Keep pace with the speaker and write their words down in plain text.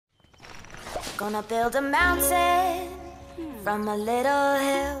Gonna build a mountain from a little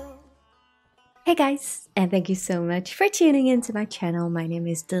hill. Hey guys, and thank you so much for tuning into my channel. My name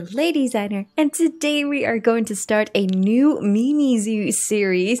is The Lady Designer, and today we are going to start a new mini zoo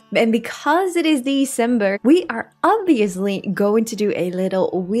series. And because it is December, we are obviously going to do a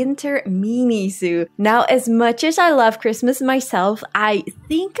little winter mini zoo. Now, as much as I love Christmas myself, I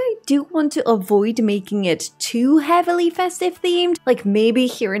think I do want to avoid making it too heavily festive themed. Like maybe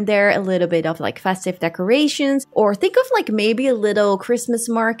here and there a little bit of like festive decorations, or think of like maybe a little Christmas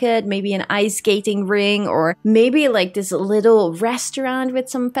market, maybe an ice skating ring, or maybe like this little restaurant with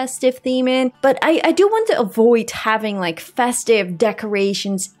some festive theme in. But I do want to avoid having like festive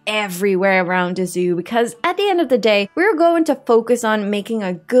decorations everywhere around the zoo, because at the end of the day, we're going to focus on making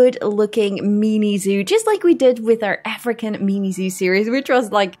a good looking mini zoo, just like we did with our African mini zoo series, which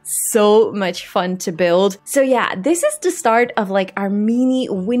was like so much fun to build. So yeah, this is the start of like our mini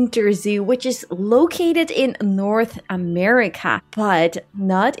winter zoo, which is located in North America, but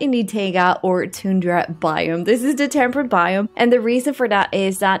not in the taiga or tundra biome. This is the temperate biome, and the reason for that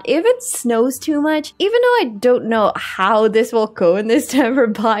is that if it snows too much, even though I don't know how this will go in this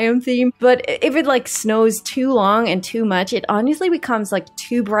temperate biome theme, but if it like snows too long and too much, it honestly becomes like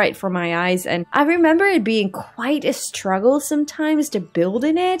too bright for my eyes, and I remember it being quite a struggle sometimes to build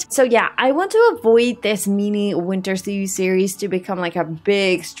in it. So yeah, I want to avoid this mini winter zoo series to become like a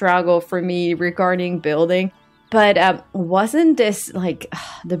big struggle for me regarding building. But wasn't this like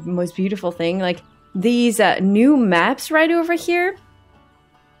the most beautiful thing? Like these new maps right over here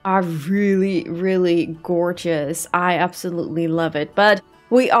are really gorgeous. I absolutely love it. But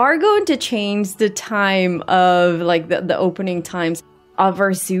we are going to change the time of like the opening times of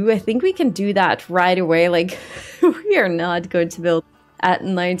our zoo. I think we can do that right away. Like we are not going to build at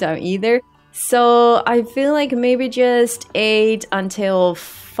nighttime either. So I feel like maybe just 8 until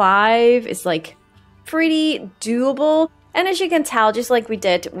 5 is like pretty doable. And as you can tell, just like we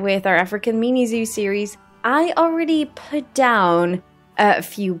did with our African mini zoo series, I already put down a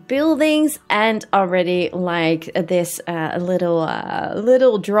few buildings and already like this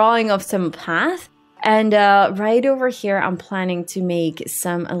little drawing of some path. And right over here, I'm planning to make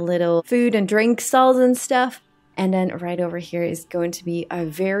some little food and drink stalls and stuff. And then right over here is going to be a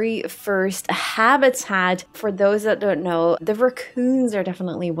very first habitat. For those that don't know, the raccoons are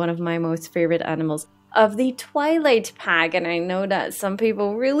definitely one of my most favorite animals of the Twilight pack, and I know that some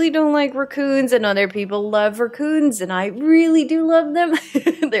people really don't like raccoons and other people love raccoons, and I really do love them.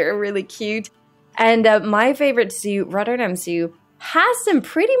 They're really cute. And my favorite zoo, Rotterdam Zoo, has them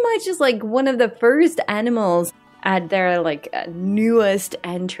pretty much as like one of the first animals at their like newest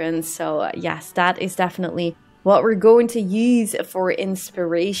entrance. So yes, that is definitely what we're going to use for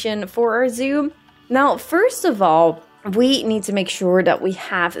inspiration for our zoo. Now, first of all, we need to make sure that we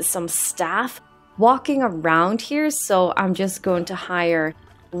have some staff walking around here. So I'm just going to hire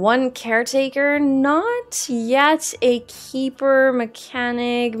one caretaker, not yet a keeper,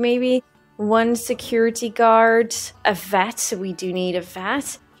 mechanic, maybe one security guard, a vet. We do need a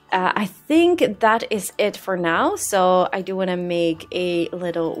vet. I think that is it for now. So I do want to make a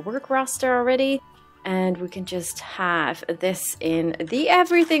little work roster already. And we can just have this in the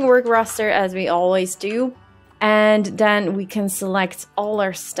everything work roster as we always do. And then we can select all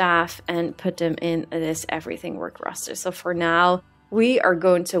our staff and put them in this everything work roster. So for now, we are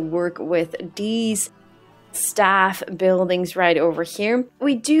going to work with these staff buildings right over here.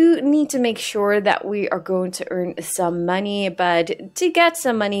 We do need to make sure that we are going to earn some money, but to get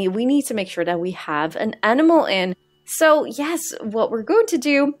some money, we need to make sure that we have an animal in. So yes, what we're going to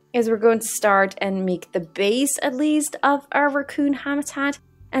do is we're going to start and make the base at least of our raccoon habitat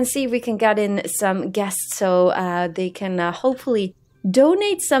and see if we can get in some guests so they can hopefully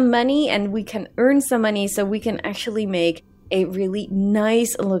donate some money and we can earn some money so we can actually make a really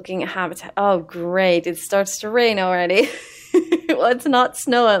nice looking habitat. Oh great, it starts to rain already. Well, it's not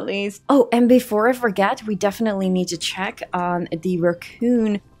snow at least. Oh, and before I forget, we definitely need to check on the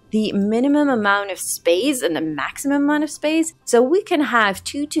raccoon, the minimum amount of space and the maximum amount of space. So we can have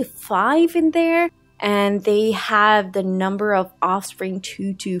 2 to 5 in there, and they have the number of offspring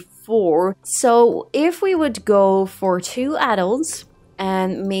 2 to 4. So if we would go for 2 adults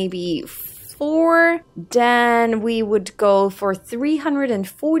and maybe 4, then we would go for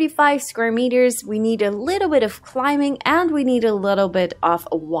 345 square meters. We need a little bit of climbing and we need a little bit of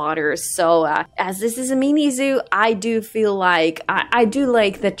water. So as this is a mini zoo, I do feel like I do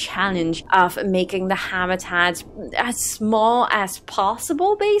like the challenge of making the habitat as small as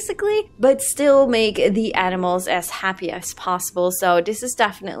possible basically, but still make the animals as happy as possible. So this is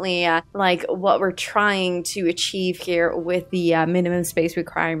definitely like what we're trying to achieve here with the minimum space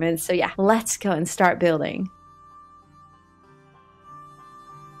requirements. So yeah, let's let's go and start building.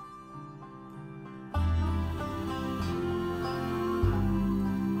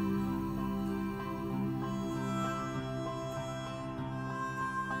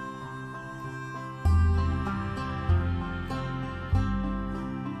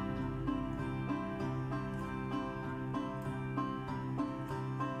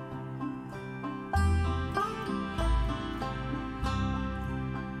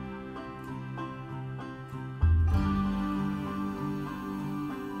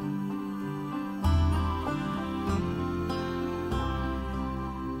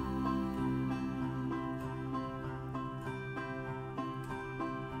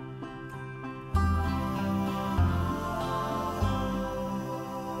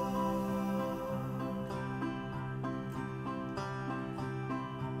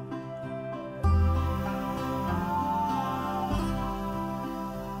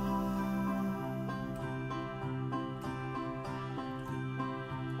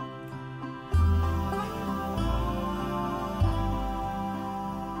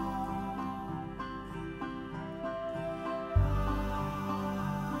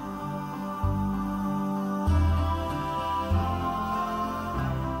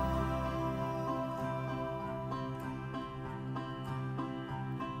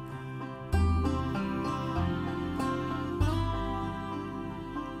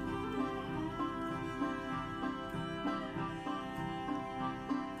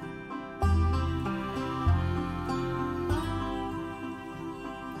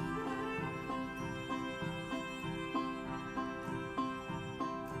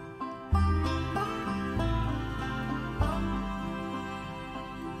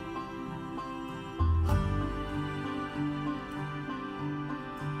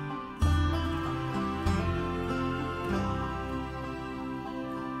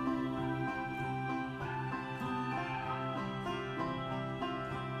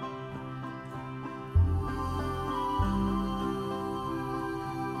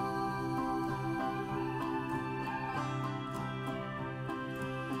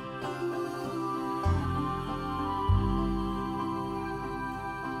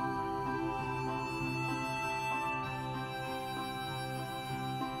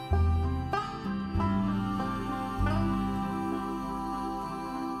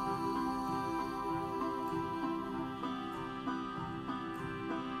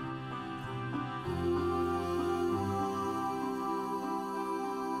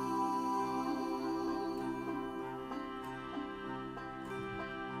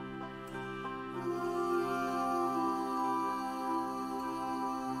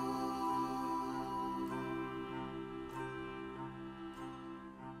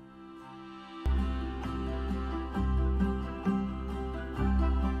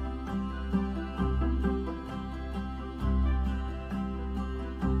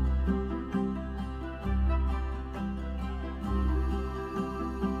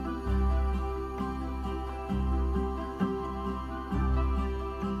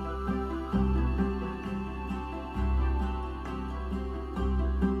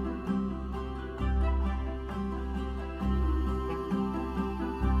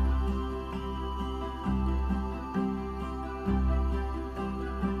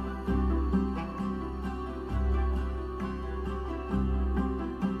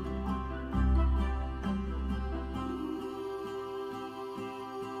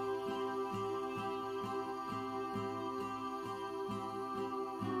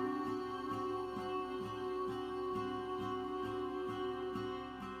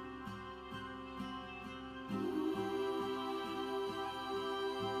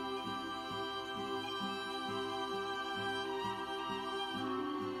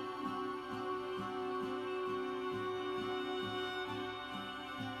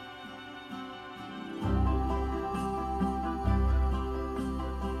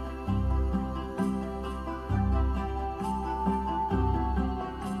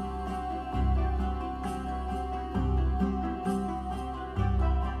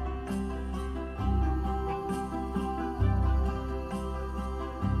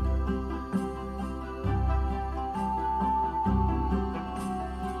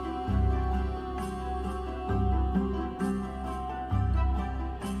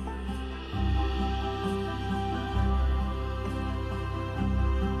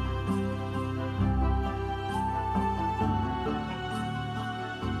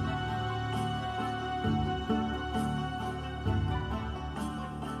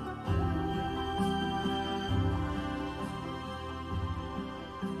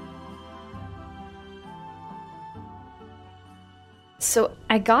 So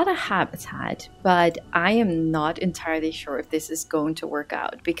I got a habitat, but I am not entirely sure if this is going to work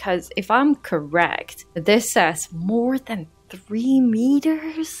out, because if I'm correct, this says more than 3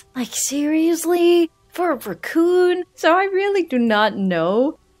 meters? Like seriously? For a raccoon? So I really do not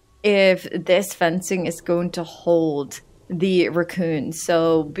know if this fencing is going to hold the raccoon.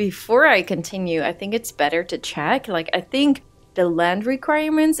 So before I continue, I think it's better to check. Like, I think the land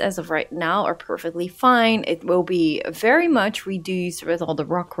requirements as of right now are perfectly fine. It will be very much reduced with all the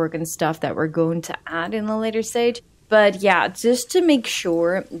rock work and stuff that we're going to add in a later stage. But yeah, just to make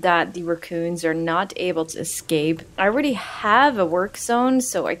sure that the raccoons are not able to escape, I already have a work zone,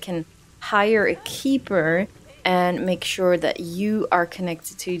 so I can hire a keeper and make sure that you are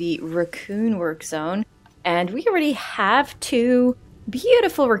connected to the raccoon work zone. And we already have 2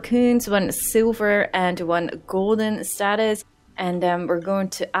 beautiful raccoons, one silver and one golden status. And then we're going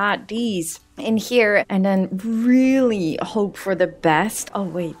to add these in here and then really hope for the best. Oh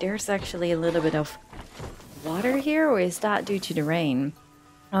wait, there's actually a little bit of water here, or is that due to the rain?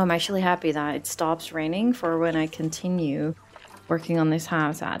 Oh, I'm actually happy that it stops raining for when I continue working on this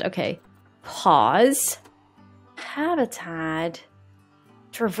habitat. Okay, pause. Habitat.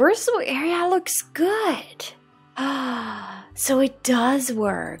 Traversable area looks good. So it does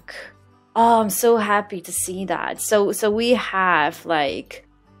work. Oh, I'm so happy to see that. So we have like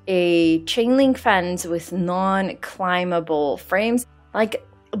a chain link fence with non-climbable frames. Like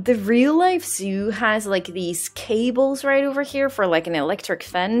the real life zoo has like these cables right over here for like an electric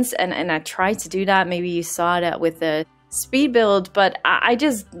fence, and I tried to do that. Maybe you saw that with the speed build, but I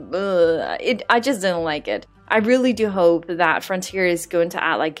just didn't like it. I really do hope that Frontier is going to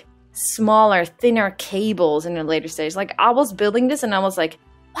add like smaller, thinner cables in a later stage. Like I was building this and I was like,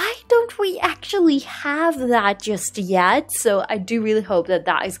 why don't we actually have that just yet? So I do really hope that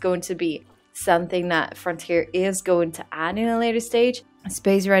that is going to be something that Frontier is going to add in a later stage.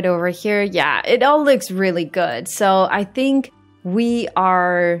 Space right over here. Yeah, it all looks really good. So I think we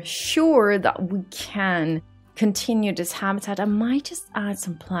are sure that we can continue this habitat. I might just add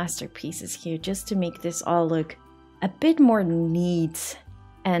some plastic pieces here just to make this all look a bit more neat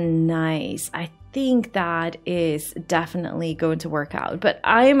and nice. I think that is definitely going to work out, but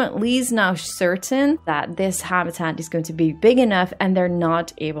I'm at least now certain that this habitat is going to be big enough and they're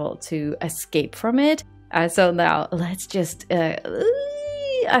not able to escape from it. So now let's just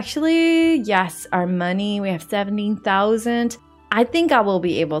actually, yes, our money, we have 17,000. I think I will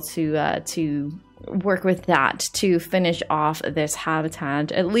be able to work with that to finish off this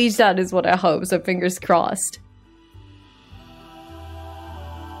habitat. At least that is what I hope, so fingers crossed.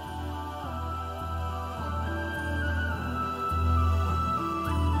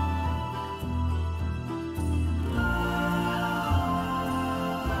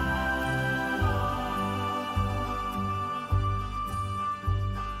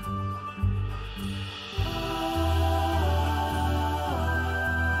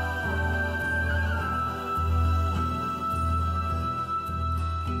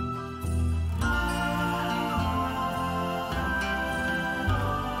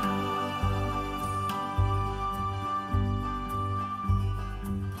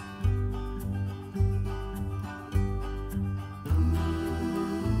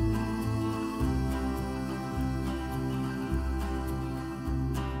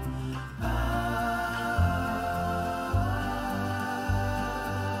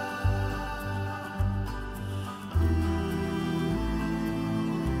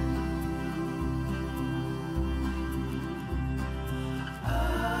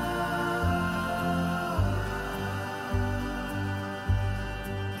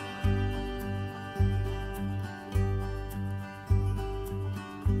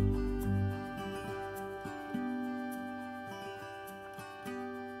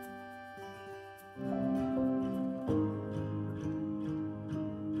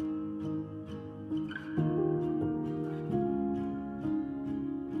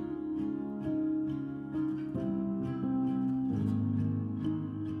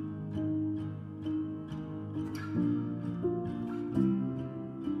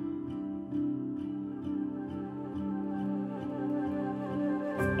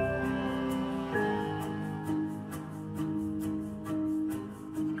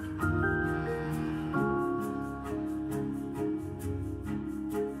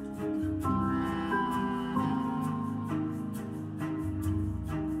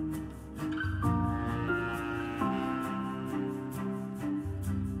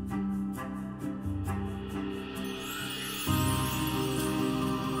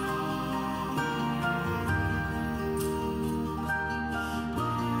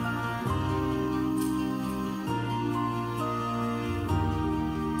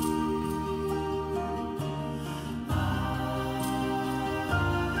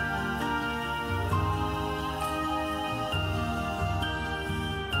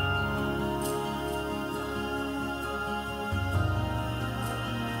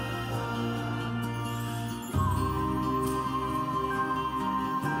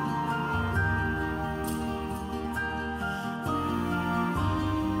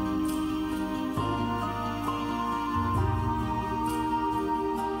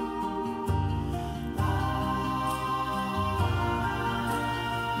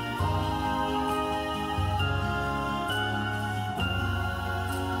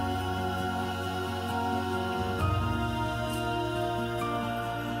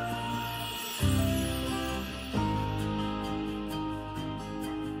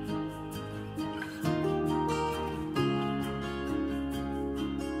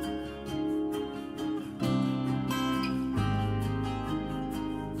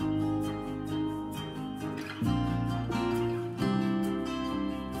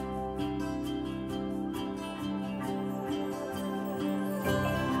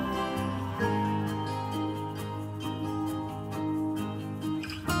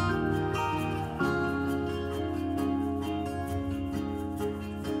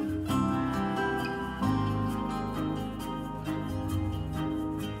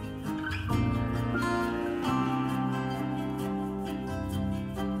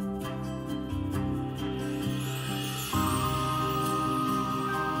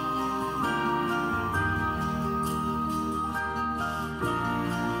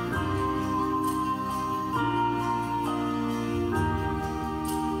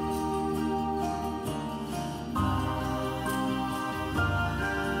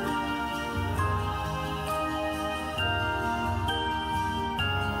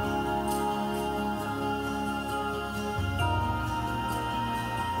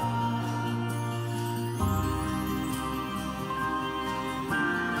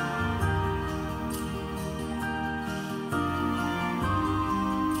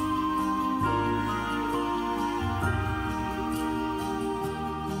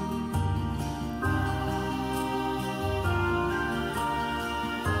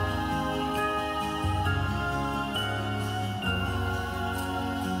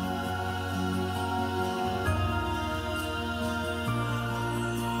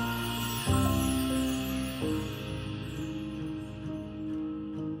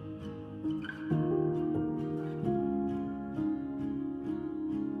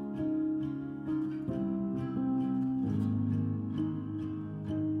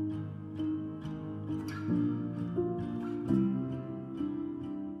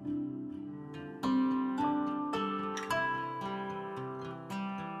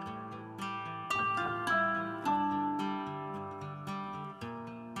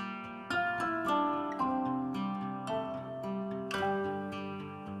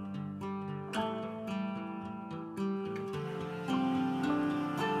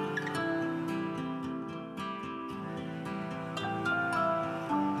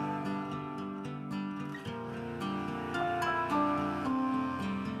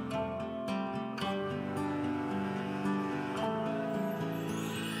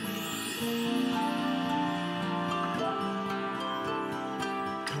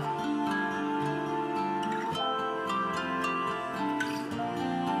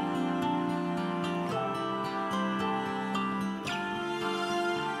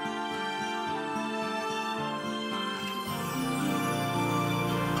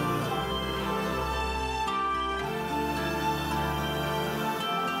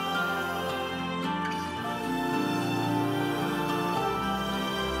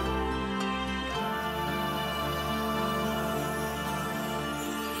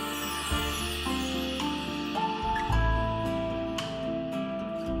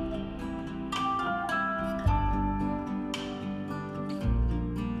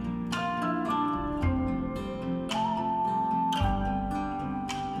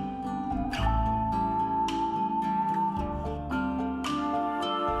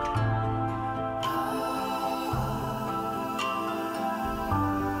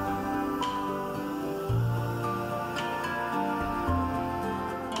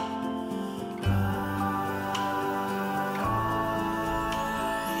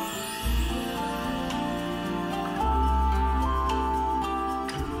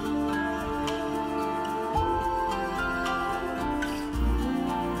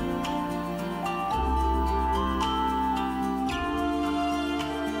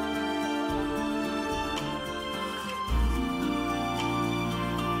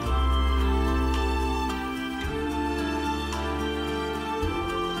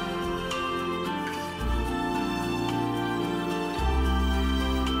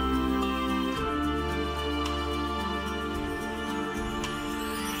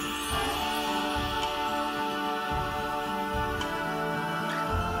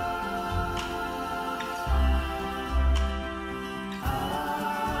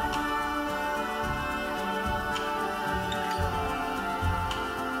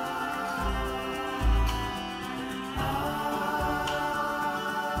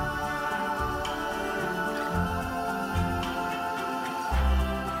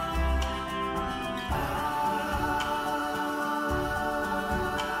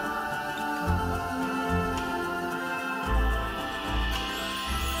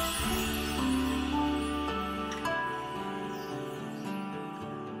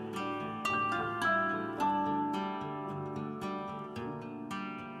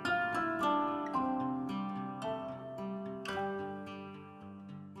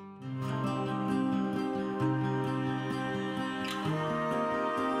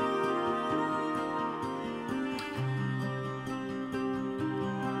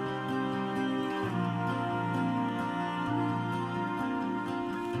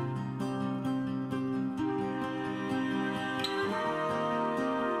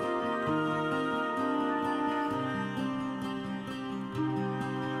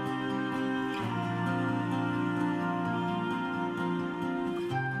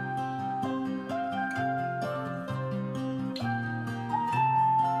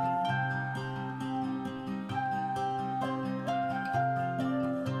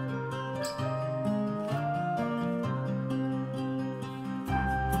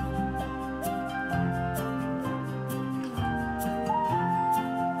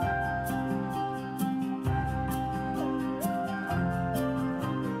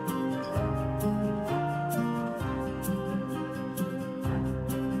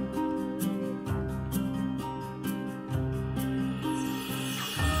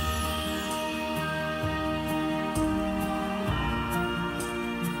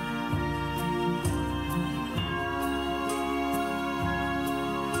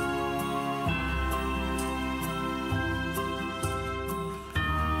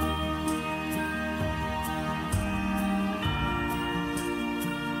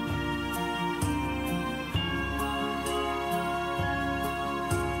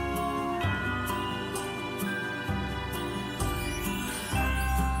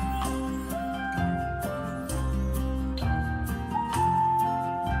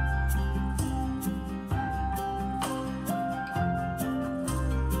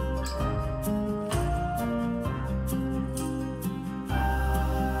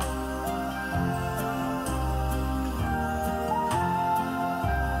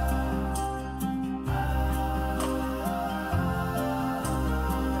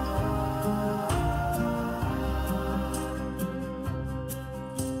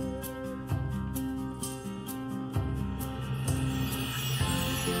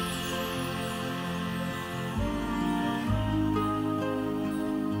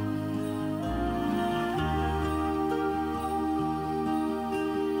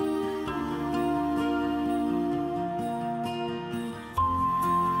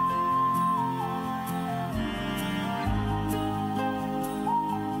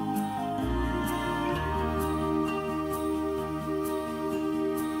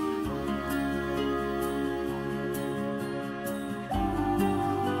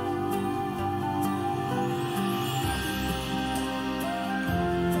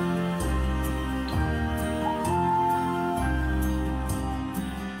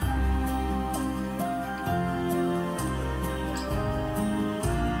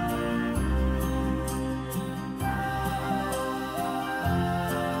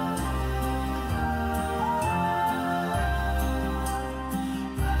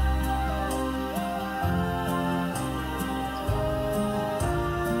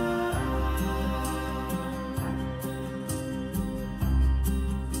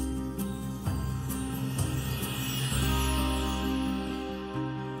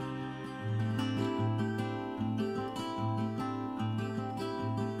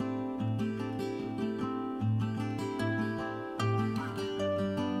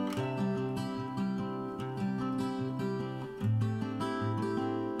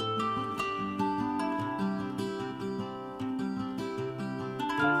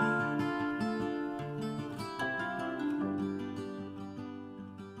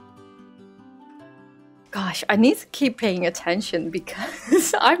 Gosh, I need to keep paying attention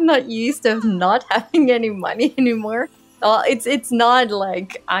because I'm not used to not having any money anymore. It's not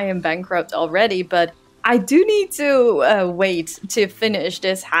like I am bankrupt already, but I do need to wait to finish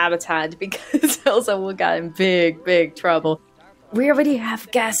this habitat because else I will get in big trouble. We already have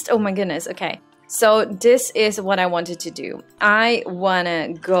guests. Oh my goodness. Okay. So this is what I wanted to do. I want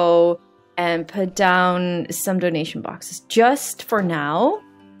to go and put down some donation boxes just for now.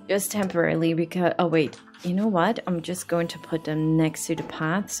 Just temporarily because, oh wait, you know what? I'm just going to put them next to the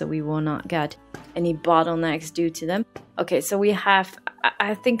path so we will not get any bottlenecks due to them. Okay, so we have,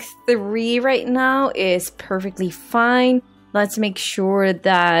 I think 3 right now is perfectly fine. Let's make sure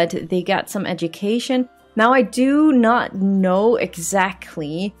that they get some education. Now I do not know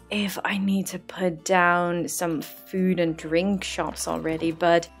exactly if I need to put down some food and drink shops already,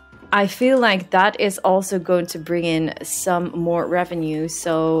 but I feel like that is also going to bring in some more revenue.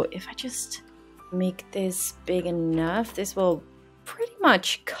 So if I just make this big enough, this will pretty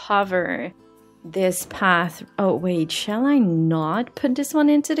much cover this path. Oh wait, shall I not put this one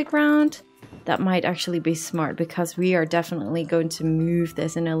into the ground? That might actually be smart because we are definitely going to move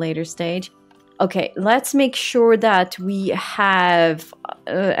this in a later stage. Okay, let's make sure that we have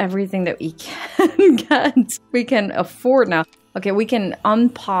everything that we can get. We can afford now. Okay, we can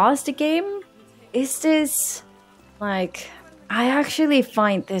unpause the game. Is this like... I actually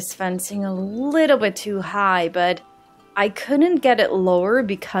find this fencing a little bit too high, but I couldn't get it lower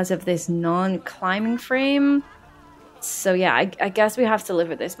because of this non-climbing frame. So yeah, I guess we have to live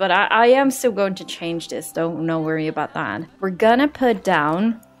with this, but I am still going to change this. Don't worry about that. We're gonna put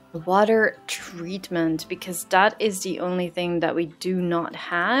down water treatment because that is the only thing that we do not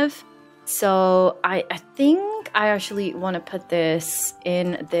have. So I think I actually want to put this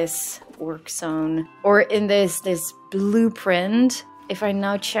in this work zone or in this blueprint. If I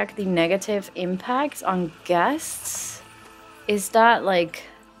now check the negative impacts on guests, is that like,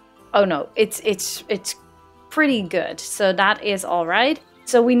 oh no, it's pretty good. So that is all right.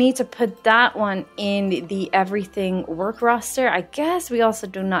 So we need to put that one in the everything work roster. I guess we also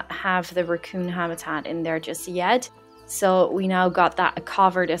do not have the Raccoon Habitat in there just yet. So we now got that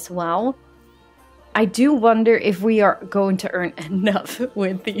covered as well. I do wonder if we are going to earn enough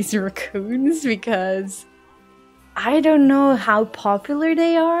with these raccoons because I don't know how popular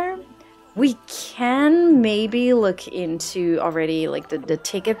they are. We can maybe look into already like the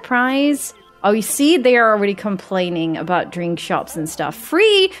ticket price. Oh, you see, they are already complaining about drink shops and stuff.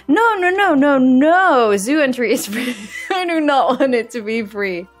 Free? No. Zoo entry is free. I do not want it to be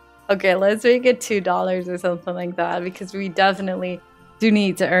free. Okay, let's make it $2 or something like that because we definitely do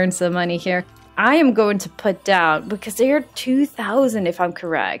need to earn some money here. I am going to put down, because they are 2,000 if I'm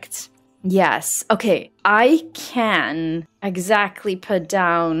correct. Yes, okay, I can exactly put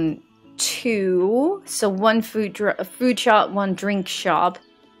down 2. So 1 food shop, 1 drink shop.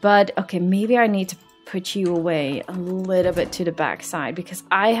 But okay, maybe I need to put you away a little bit to the back side because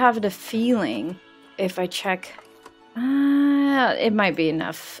I have the feeling if I check, it might be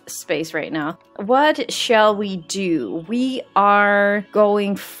enough space right now. What shall we do? We are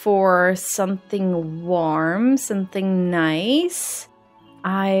going for something warm, something nice.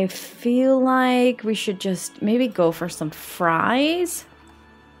 I feel like we should just maybe go for some fries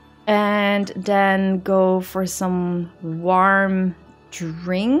and then go for some warm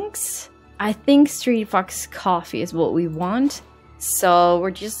drinks. I think Street Fox coffee is what we want. So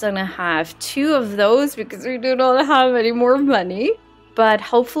we're just gonna have 2 of those because we do not have any more money. But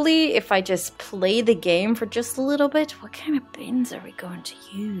hopefully if I just play the game for just a little bit, what kind of bins are we going to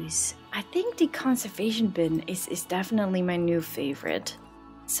use? I think the conservation bin is definitely my new favorite.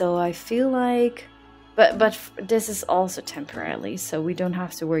 So I feel like, but this is also temporarily, so we don't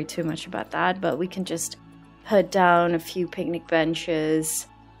have to worry too much about that. But we can just put down a few picnic benches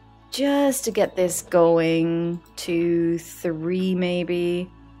just to get this going. 2, 3 maybe.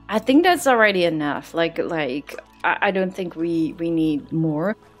 I think that's already enough. Like I don't think we need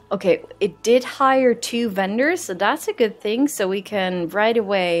more. Okay, it did hire 2 vendors, so that's a good thing. So we can right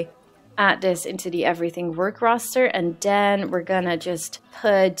away add this into the everything work roster, and then we're gonna just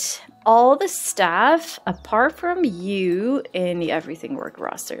put all the staff apart from you in the everything work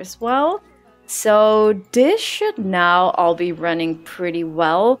roster as well. So this should now all be running pretty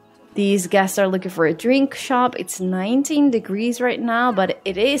well. These guests are looking for a drink shop. It's 19 degrees right now, but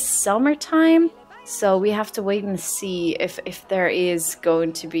it is summertime. So we have to wait and see if there is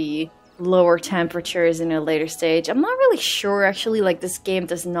going to be lower temperatures in a later stage. I'm not really sure actually, like this game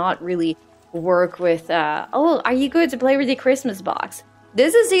does not really work with, oh, are you going to play with the Christmas box?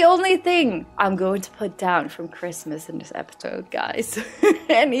 This is the only thing I'm going to put down from Christmas in this episode, guys.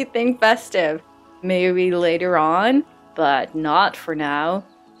 Anything festive. maybe later on, but not for now.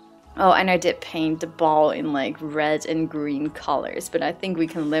 Oh, and I did paint the ball in like red and green colors, but I think we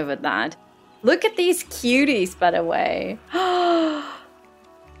can live with that. Look at these cuties, by the way.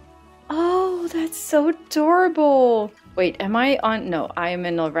 Oh, that's so adorable. Wait, am I on? No, I am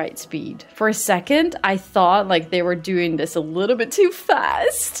in the right speed. For a second, I thought like they were doing this a little bit too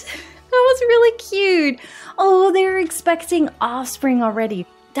fast. That was really cute. Oh, they're expecting offspring already.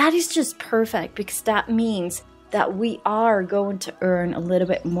 That is just perfect because that means that we are going to earn a little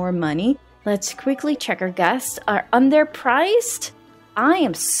bit more money. Let's quickly check our guests are underpriced. I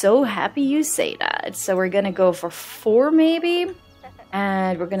am so happy you say that. So we're gonna go for 4 maybe.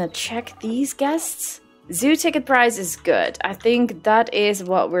 And we're gonna check these guests. Zoo ticket price is good. I think that is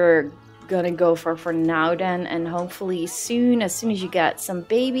what we're gonna go for now then. And hopefully soon, as soon as you get some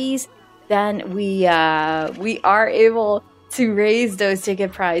babies, then we are able to raise those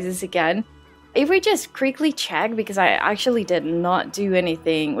ticket prices again. If we just quickly check, because I actually did not do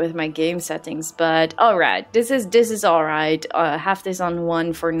anything with my game settings, but alright, this is alright. Have this on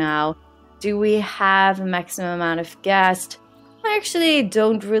 1 for now. Do we have a maximum amount of guests? I actually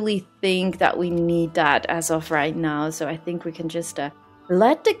don't really think that we need that as of right now, so I think we can just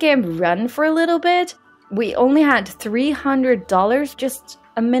let the game run for a little bit. We only had $300 just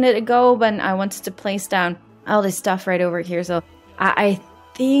a minute ago when I wanted to place down all this stuff right over here, so I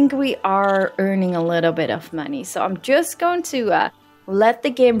think we are earning a little bit of money. So I'm just going to let the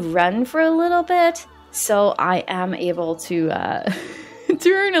game run for a little bit so I am able to to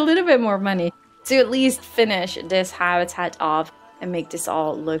earn a little bit more money to at least finish this habitat off and make this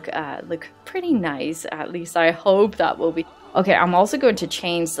all look pretty nice. At least I hope that will be. Okay, I'm also going to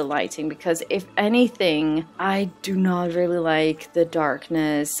change the lighting because if anything, I do not really like the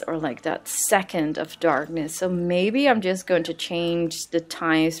darkness or like that second of darkness. So maybe I'm just going to change the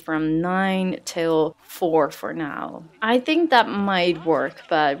times from 9 till 4 for now. I think that might work,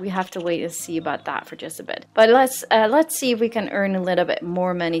 but we have to wait and see about that for just a bit. But let's see if we can earn a little bit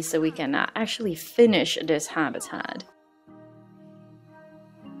more money so we can actually finish this habitat.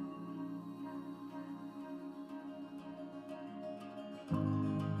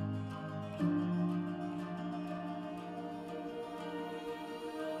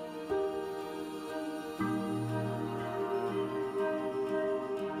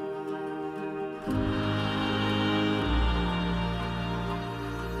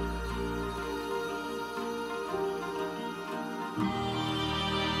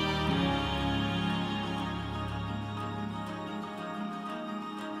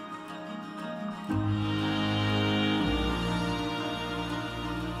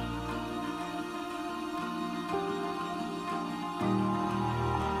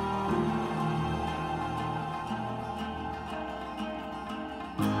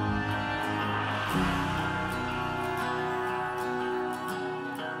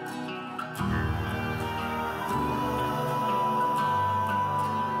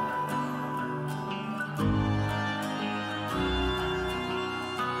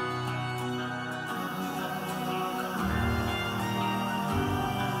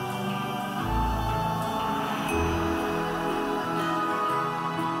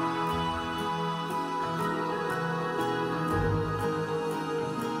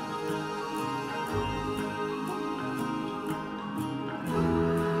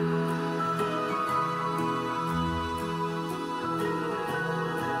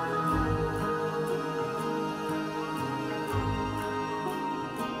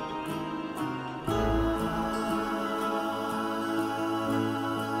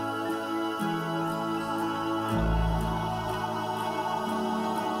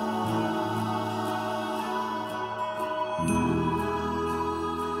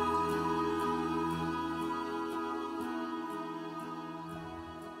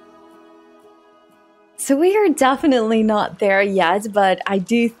 So we are definitely not there yet, but I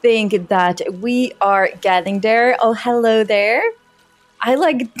do think that we are getting there. Oh, hello there. I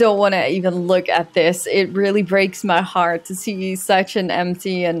don't want to even look at this. It really breaks my heart to see such an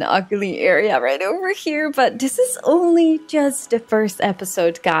empty and ugly area right over here. But this is only just the first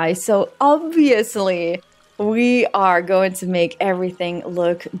episode, guys. So obviously we are going to make everything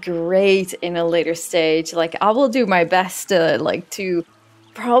look great in a later stage. Like I will do my best to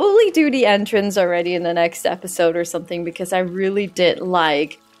probably do the entrance already in the next episode or something, because I really did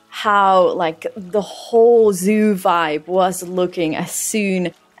like how the whole zoo vibe was looking as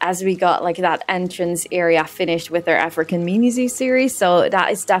soon as we got that entrance area finished with our African mini zoo series. So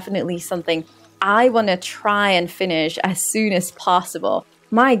that is definitely something I want to try and finish as soon as possible.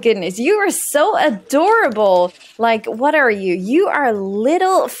 My goodness, you are so adorable. What are you? You are a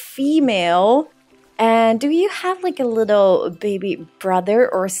little female And do you have like a little baby brother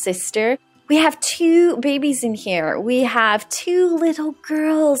or sister? We have 2 babies in here. We have 2 little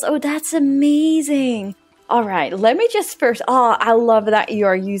girls. Oh, that's amazing. All right, let me just first, oh, I love that you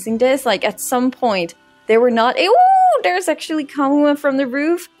are using this. Like at some point, they were not, oh, there's actually coming one from the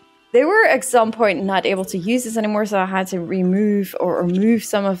roof. They were at some point not able to use this anymore, so I had to remove or move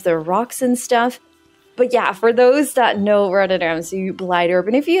some of the rocks and stuff. But yeah, for those that know Rotterdam Zoo Blight Orb,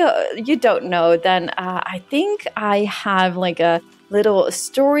 and if you don't know, then I think I have like a little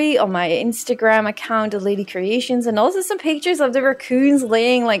story on my Instagram account, of Lady Creations, and also some pictures of the raccoons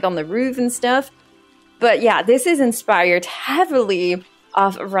laying like on the roof and stuff. But yeah, this is inspired heavily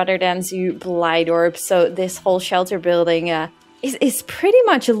of Rotterdam Zoo Blight Orb. So this whole shelter building is pretty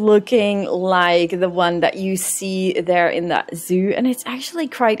much looking like the one that you see there in that zoo. And it's actually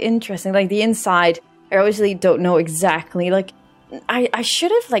quite interesting. Like the inside, I obviously don't know exactly. Like I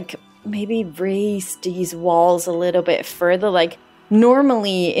should have like maybe raised these walls a little bit further. Like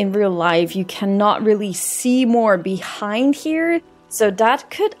normally in real life, you cannot really see more behind here. So that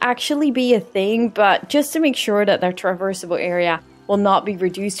could actually be a thing, but just to make sure that their traversable area will not be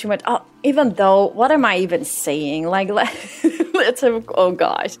reduced too much. Oh, even though, what am I even saying? Like, let's have, oh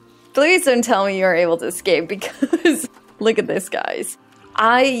gosh. Please don't tell me you're able to escape, because look at this, guys.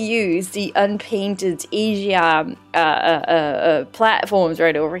 I use the unpainted Asia platforms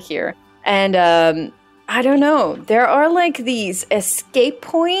right over here. And I don't know, there are like these escape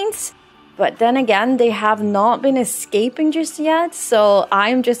points. But then again, they have not been escaping just yet, so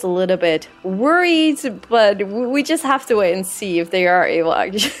I'm just a little bit worried, but we just have to wait and see if they are able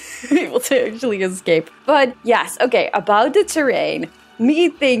to actually escape. But yes, okay, about the terrain, me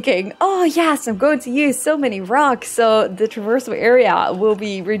thinking, oh yes, I'm going to use so many rocks, so the traversable area will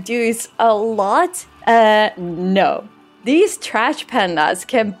be reduced a lot. No. These trash pandas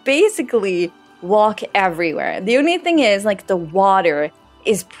can basically walk everywhere. The only thing is, like, the water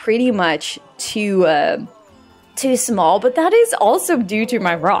is pretty much too small, but that is also due to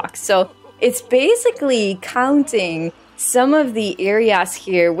my rocks. So it's basically counting some of the areas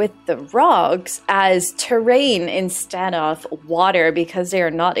here with the rocks as terrain instead of water, because they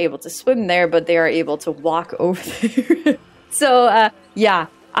are not able to swim there, but they are able to walk over there. So yeah,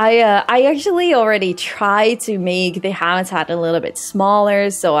 I actually already tried to make the habitat a little bit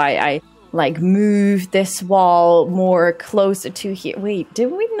smaller, so I like move this wall more closer to here. Wait,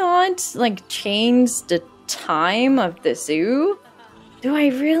 did we not like change the time of the zoo? Do I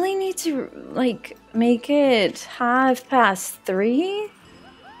really need to like make it 3:30?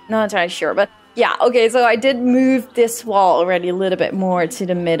 Not entirely sure, but yeah, okay, so I did move this wall already a little bit more to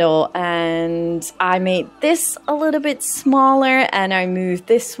the middle, and I made this a little bit smaller, and I moved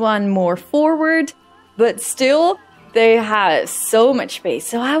this one more forward, but still they have so much space.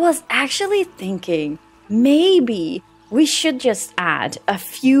 So I was actually thinking maybe we should just add a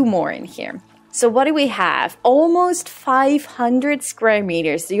few more in here. So what do we have? Almost 500 square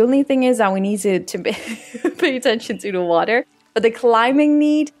meters. The only thing is that we need to pay attention to the water, but the climbing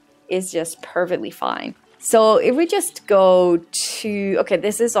need is just perfectly fine. So if we just go to, okay,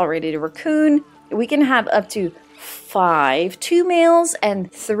 this is already the raccoon. We can have up to 2 males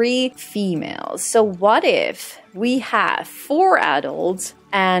and 3 females. So what if we have 4 adults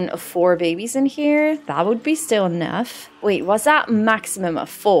and 4 babies in here? That would be still enough. Wait, was that maximum of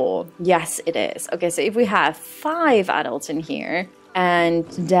 4? Yes, it is. Okay, so if we have 5 adults in here and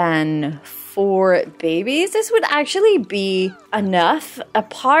then 4 babies, this would actually be enough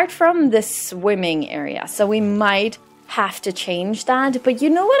apart from the swimming area. So we might have to change that. But you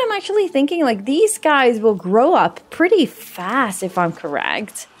know what I'm actually thinking? Like, these guys will grow up pretty fast if I'm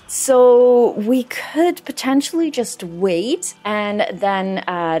correct. So we could potentially just wait and then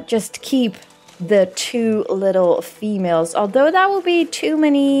just keep the 2 little females. Although that will be too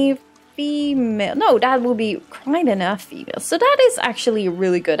many female. No, that will be quite enough females. So that is actually a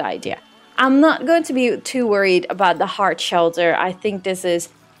really good idea. I'm not going to be too worried about the heart shelter. I think this is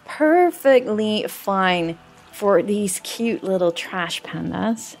perfectly fine for these cute little trash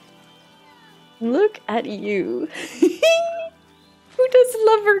pandas. Look at you. Who does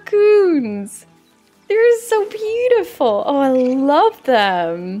love raccoons? They're so beautiful. Oh, I love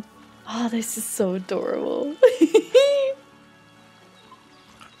them. Oh, this is so adorable.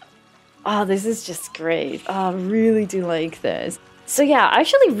 Oh, this is just great. Oh, I really do like this. So yeah,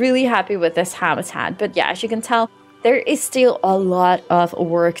 actually really happy with this habitat. But yeah, as you can tell, there is still a lot of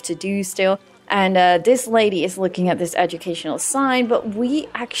work to do still. And this lady is looking at this educational sign, but we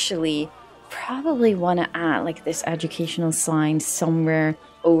actually probably want to add like this educational sign somewhere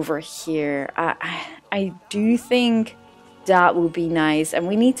over here. I do think that would be nice. And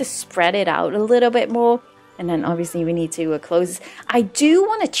we need to spread it out a little bit more. And then obviously we need to close this. I do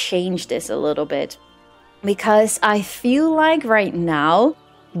want to change this a little bit because I feel like right now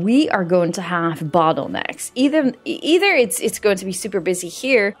we are going to have bottlenecks. Either it's going to be super busy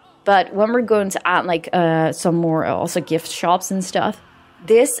here, but when we're going to add like some more also gift shops and stuff,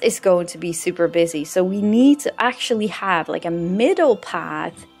 this is going to be super busy. So we need to actually have like a middle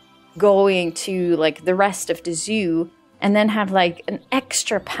path going to like the rest of the zoo, and then have like an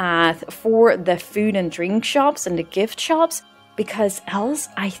extra path for the food and drink shops and the gift shops, because else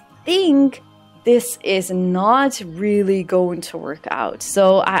I think this is not really going to work out.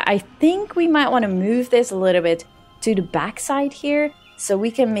 So I think we might want to move this a little bit to the back side here so we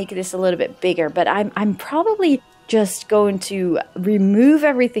can make this a little bit bigger. But I'm probably just going to remove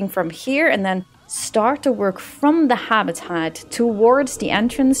everything from here and then start to work from the habitat towards the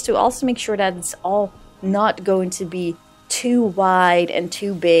entrance to also make sure that it's all not going to be too wide and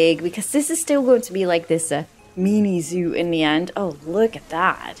too big, because this is still going to be like this mini zoo in the end. Oh, look at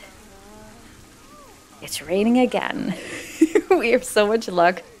that. It's raining again. We have so much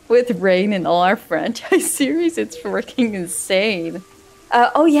luck with rain in all our franchise series. It's working insane.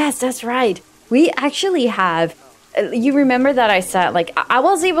 Oh yes, that's right. We actually have, you remember that I said like I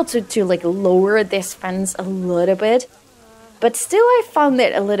was able to like lower this fence a little bit, but still I found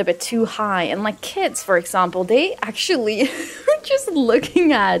it a little bit too high. And like kids, for example, they actually were just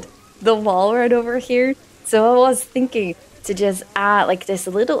looking at the wall right over here. So I was thinking to just add like this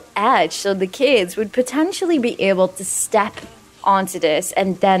little edge so the kids would potentially be able to step onto this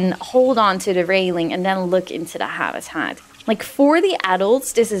and then hold on to the railing and then look into the habitat. Like for the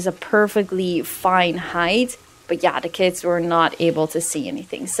adults, this is a perfectly fine height. But yeah, the kids were not able to see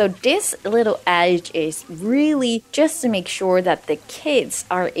anything. So this little edge is really just to make sure that the kids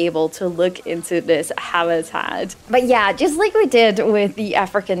are able to look into this habitat. But yeah, just like we did with the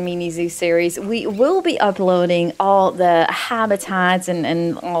African Mini Zoo series, we will be uploading all the habitats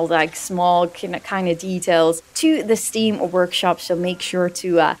and all like small kind of details to the Steam workshop. So make sure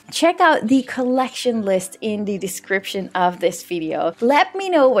to check out the collection list in the description of this video. Let me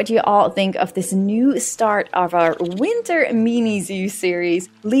know what you all think of this new start of our winter mini zoo series.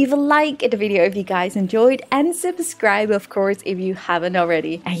 Leave a like at the video if you guys enjoyed, and subscribe of course if you haven't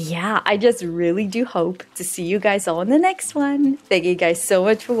already. And yeah, I just really do hope to see you guys all in the next one. Thank you guys so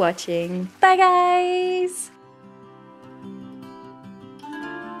much for watching. Bye guys!